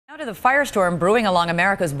To the firestorm brewing along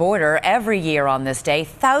America's border, every year on this day,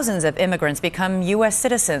 thousands of immigrants become U.S.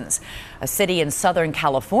 citizens. A city in Southern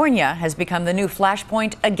California has become the new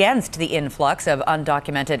flashpoint against the influx of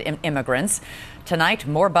undocumented immigrants. Tonight,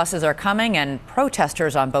 more buses are coming, and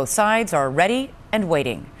protesters on both sides are ready and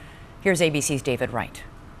waiting. Here's ABC's David Wright.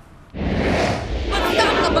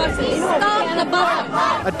 Stop the buses! Stop the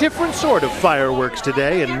buses! A different sort of fireworks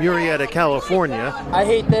today in Murrieta, California. I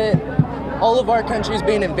hate that all of our country is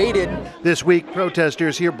being invaded. This week,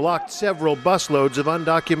 protesters here blocked several busloads of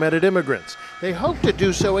undocumented immigrants. They hope to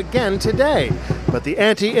do so again today, but the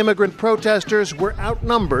anti-immigrant protesters were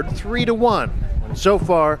outnumbered 3-1. And so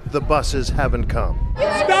far, the buses haven't come.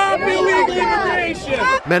 Stop illegal immigration!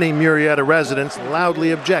 Many Murrieta residents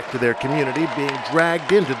loudly object to their community being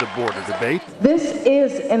dragged into the border debate. This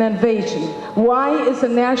is an invasion. Why is the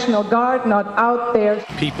National Guard not out there?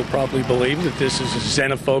 People probably believe that this is a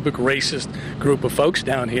xenophobic, racist group of folks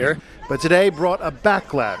down here. But today brought a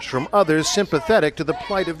backlash from others sympathetic to the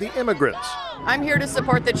plight of the immigrants. I'm here to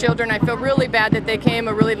support the children. I feel really bad that they came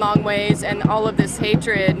a really long ways and all of this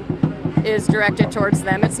hatred is directed towards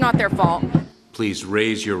them. It's not their fault. Please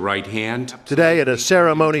raise your right hand. Today, at a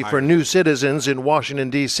ceremony for new citizens in Washington,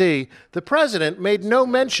 D.C., the president made no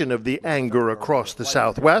mention of the anger across the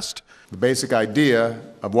Southwest. The basic idea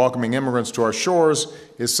of welcoming immigrants to our shores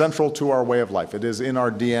is central to our way of life. It is in our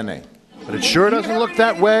DNA. But it sure doesn't look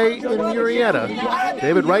that way in Murrieta.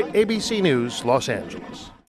 David Wright, ABC News, Los Angeles.